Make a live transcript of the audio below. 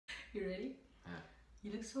You ready? Yeah.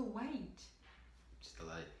 You look so white. Just the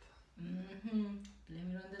light. Blame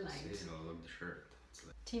it on the light. See, I love the shirt. It's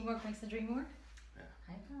like... Teamwork makes the dream work? Yeah.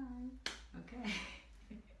 High five. Okay.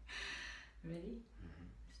 Ready?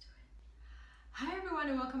 Let's do it. Hi everyone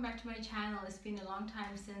and welcome back to my channel. It's been a long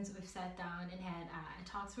time since we've sat down and had a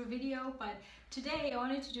talk through video, but today I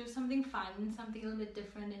wanted to do something fun, something a little bit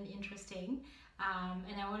different and interesting.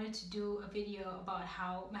 And I wanted to do a video about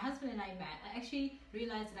how my husband and I met. I actually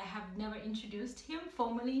realized that I have never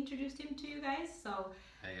formally introduced him to you guys, so...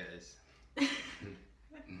 Hi guys.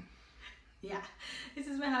 Yeah, this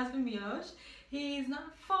is my husband Milos. He's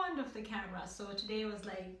not fond of the camera, so today was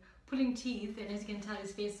like pulling teeth, and as you can tell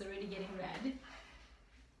his face is already getting red.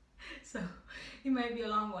 So it might be a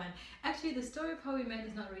long one. Actually, the story of how we met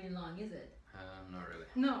is not really long, is it? Not really.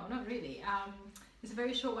 No, not really. It's a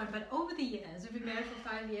very short one, but over the years, we've been married for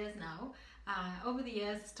 5 years now. Over the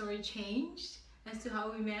years, the story changed as to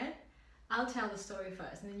how we met. I'll tell the story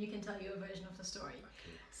first, and then you can tell your version of the story.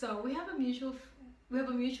 Okay. So we have a mutual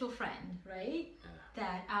friend, right?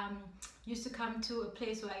 Yeah. That used to come to a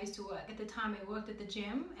place where I used to work. At the time, I worked at the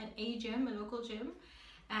gym, a local gym.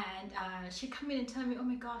 And she'd come in and tell me, oh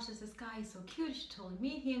my gosh, there's this guy, he's so cute, you should totally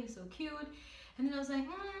meet him, he's so cute. And then I was like,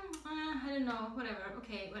 I don't know, whatever,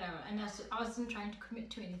 okay, whatever. And I wasn't trying to commit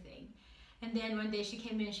to anything. And then one day she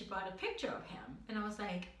came in and she brought a picture of him. And I was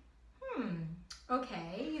like,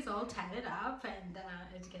 okay, he's all tatted up, and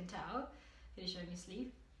as you can tell, did he show me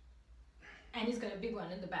sleeve? And he's got a big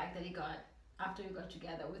one in the back that he got after we got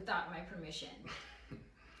together without my permission.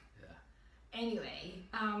 Yeah. Anyway,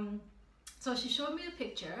 so she showed me the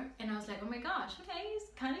picture, and I was like, oh my gosh, okay, he's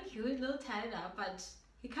kind of cute, a little tatted up, but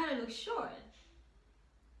he kind of looks short.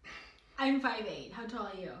 I'm 5'8". How tall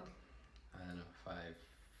are you? I don't know,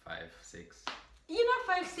 5'6". You're not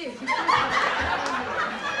 5'6". You're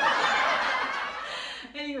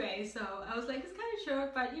 5'5". Anyway, so I was like, it's kind of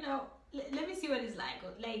short, but you know, let me see what he's like.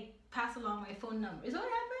 Or, like, pass along my phone number. Is that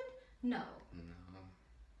what happened? No.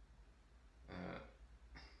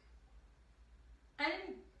 No.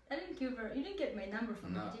 I didn't give her. You didn't get my number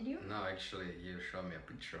from her, did you? No, actually, you showed me a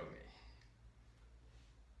picture of me.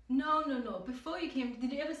 No. Before you came,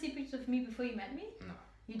 did you ever see pictures of me before you met me? No.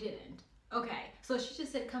 You didn't. Okay, so she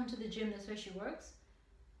just said come to the gym. That's where she works.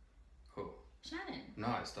 Who? Shannon. No,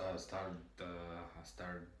 I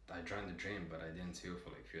joined the gym, but I didn't see you for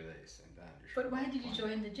like a few days, and then. But why did you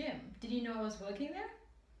join the gym? Did you know I was working there?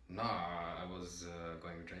 No, I was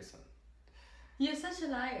going with Jason. You're such a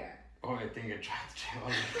liar. Oh, I think I joined the gym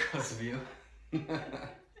only because of you. I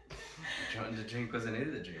joined the gym because I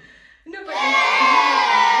needed the gym. No, but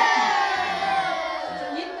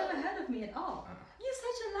you never heard of me at all. You're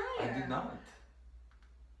such a liar. I did not.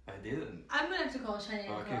 I didn't. I'm gonna have to call Shannon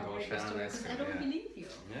and Okay, call Shannon. because I don't believe you.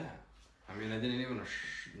 Yeah. I mean, I didn't even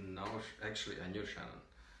know. Actually, I knew Shannon.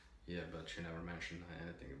 Yeah, but she never mentioned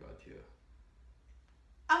anything about you.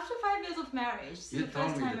 After 5 years of marriage, this you is the first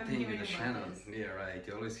told me time the I'm thing hearing with the about Shannon. this. Yeah, right.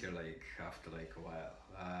 You always hear like after like a while.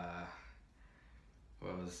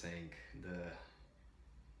 What was I saying?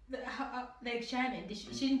 Like Shannon,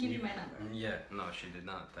 she didn't give you my number. Yeah, no, she did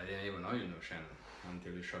not. I didn't even know you knew Shannon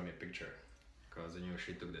until you showed me a picture. Because I knew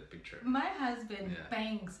she took that picture. My husband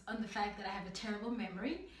bangs on the fact that I have a terrible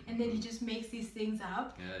memory, and then he just makes these things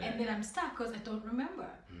up, and then I'm stuck because I don't remember.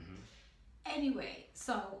 Anyway,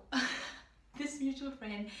 so this mutual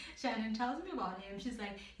friend, Shannon, tells me about him. She's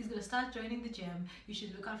like, he's going to start joining the gym. You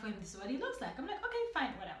should look out for him. This is what he looks like. I'm like, okay,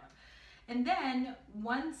 fine, whatever. And then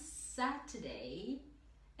one Saturday,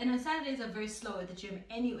 and on Saturdays are very slow at the gym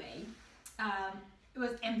anyway, it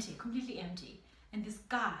was empty, completely empty. And this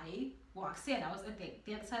guy walks in. I was at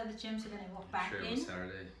the other side of the gym, so then I walk back in.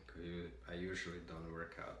 Saturday. I usually don't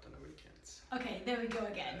work out on the weekends. Okay, there we go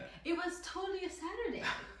again. It was totally a Saturday.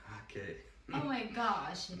 Okay. Oh my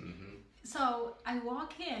gosh. So I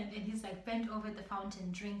walk in, and he's like bent over at the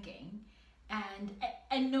fountain drinking. And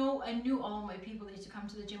I knew all my people that used to come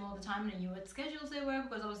to the gym all the time, and I knew what schedules they were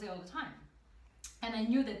because I was there all the time. And I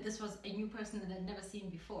knew that this was a new person that I'd never seen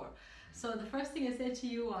before. So the first thing I said to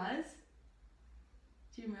you was,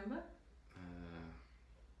 do you remember?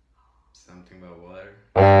 Something about water?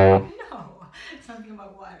 No, something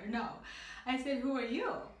about water, no. I said, who are you?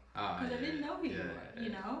 Because I didn't know who you were, you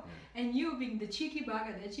know? Yeah. And you, being the cheeky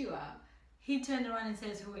bugger that you are, he turned around and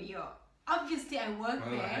says, who are you? Obviously, I work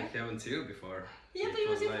there. I haven't seen you before. Yeah, but it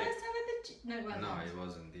was your first time at the gym. No, it wasn't. No, it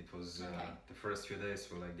wasn't. It was the first few days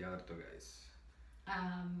were like the other two guys.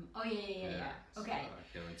 Oh, yeah. Okay.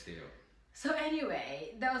 So I haven't seen you. So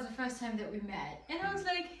anyway, that was the first time that we met. And I was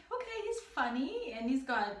like, okay, he's funny and he's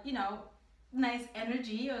got, you know, nice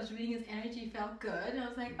energy. I was reading his energy, felt good. And I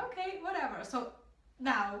was like, okay, whatever. So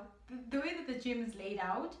now the way that the gym is laid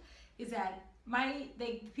out is that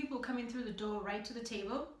the people come in through the door right to the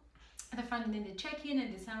table at the front, and then they check in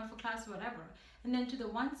and they sign up for class or whatever. And then to the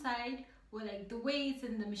one side were like the weights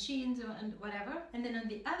and the machines and whatever. And then on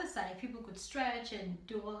the other side, people could stretch and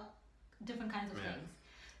do all different kinds of things.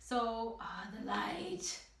 So, the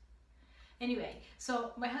light. Anyway,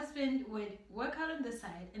 so my husband would work out on this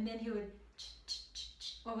side, and then he would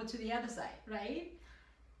over to the other side, right?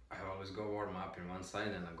 I always go warm up in one side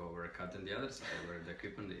and I go work out on the other side where the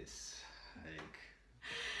equipment is. Like...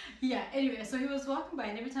 Yeah, anyway, so he was walking by,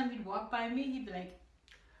 and every time he'd walk by me, he'd be like,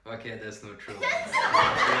 okay, that's not true. That's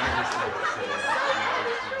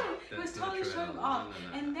He was totally showing off.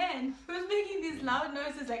 No. And then he was making these loud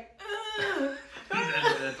noises like, ugh.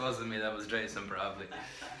 that wasn't me, that was Jason probably.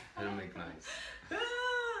 I don't make noise.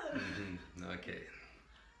 Okay.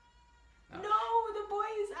 No, the boy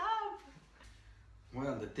is up.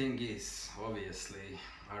 Well, the thing is, obviously,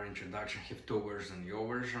 our introduction have two versions, your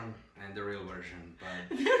version and the real version,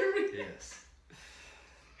 but yes.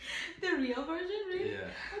 The real version, really?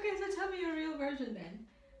 Yeah. Okay, so tell me your real version then.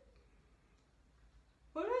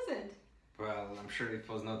 What was it? Well, I'm sure it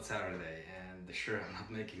was not Saturday, and sure I'm not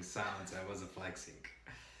making sounds, I wasn't flexing.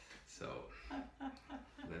 So,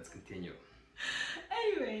 let's continue.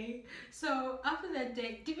 Anyway, so after that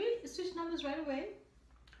day, did we switch numbers right away?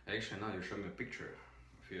 Actually, no, you showed me a picture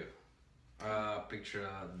of you. The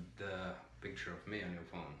picture of me on your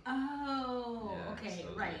phone. Oh, yeah, okay,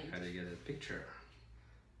 so right. Like, how do you get that picture?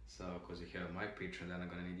 So, because you have my picture, then I'm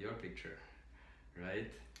gonna need your picture,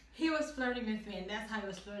 right? He was flirting with me, and that's how he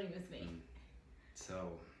was flirting with me.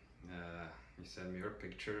 So, you sent me your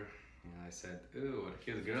picture, and I said, ooh, what a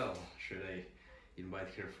cute girl. Should I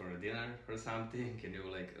invite her for a dinner or something? And you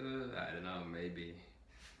were like, I don't know, maybe.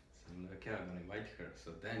 So I'm like, okay, I'm gonna invite her.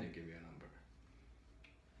 So then you give me a number.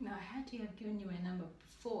 No, I had to have given you my number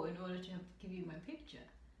before in order to give you my picture.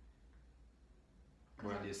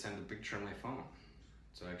 Well, you sent a picture on my phone.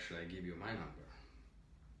 So actually I give you my number.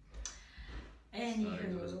 Anywho. So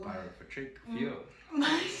it was a part of a trick of you.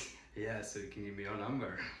 Yeah, so you can give me your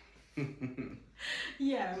number.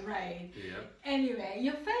 Yeah, right. Yep. Anyway,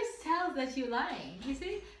 your face tells that you're lying. You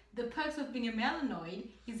see, the perks of being a melanoid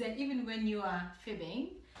is that even when you are fibbing,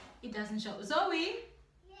 it doesn't show. Zoe?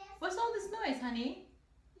 Yes. What's all this noise, honey?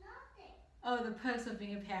 Nothing. Oh, the perks of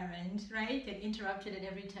being a parent, right? Get interrupted at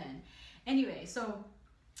every turn. Anyway, so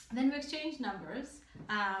then we exchanged numbers,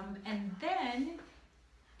 and then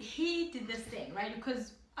he did this thing, right?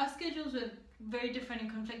 Because our schedules were very different and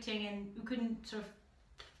conflicting, and we couldn't sort of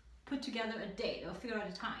put together a date or figure out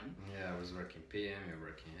a time. Yeah, I was working PM, you were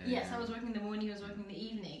working AM. Yes, I was working in the morning, he was working in the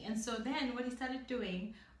evening. And so then what he started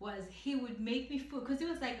doing was he would make me food, because he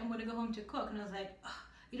was like, I'm going to go home to cook. And I was like, oh,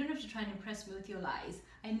 you don't have to try and impress me with your lies.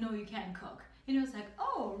 I know you can cook. And he was like,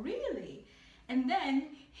 oh, really? And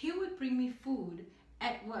then he would bring me food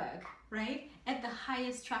at work, right? At the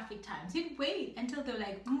highest traffic times. He'd wait until there were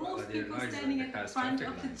like most people standing at the front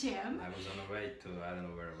of the gym. I was on the way to, I don't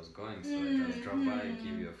know where I was going, so I just dropped by,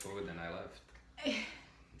 give you food, and I left.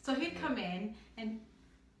 So he'd come in and...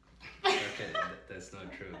 Okay, that's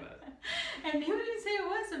not true, but... And he wouldn't say a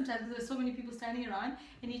word sometimes, because there were so many people standing around,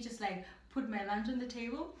 and he'd just like put my lunch on the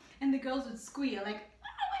table, and the girls would squeal like,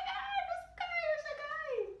 oh my god, there's a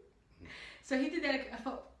guy. So he did that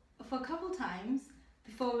for a couple times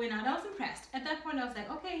before we went out. I was impressed. At that point I was like,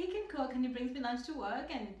 okay, he can cook and he brings me lunch to work,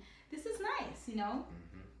 and this is nice, you know.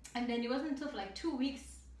 And then it wasn't until for like 2 weeks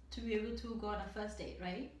to be able to go on a first date,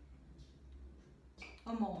 right?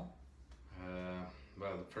 Or more.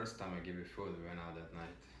 Well, the first time I gave you food, we went out that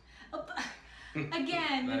night. Oh,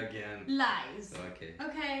 again, lies. Okay.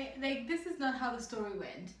 Okay, like this is not how the story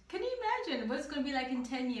went. Can you imagine what it's going to be like in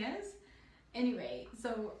 10 years? Anyway,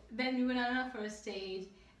 so then we went on our first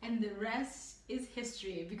date, and the rest is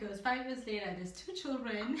history, because 5 years later there's 2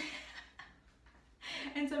 children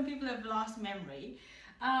and some people have lost memory.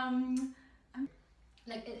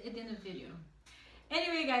 Like at the end of the video.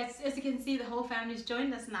 Anyway guys, as you can see, the whole family's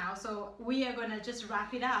joined us now, so we are gonna just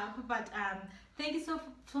wrap it up. But thank you so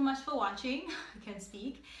much for watching. I can't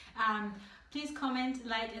speak. Please comment,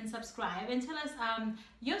 like, and subscribe, and tell us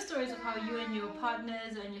your stories of how you and your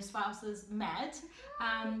partners and your spouses met.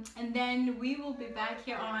 And then we will be back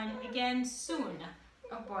here on again soon.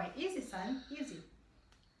 Oh boy, easy son, easy.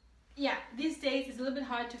 Yeah, these days it's a little bit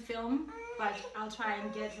hard to film, but I'll try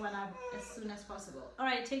and get one up as soon as possible. All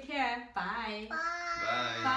right, take care. Bye. Bye. Bye. Bye.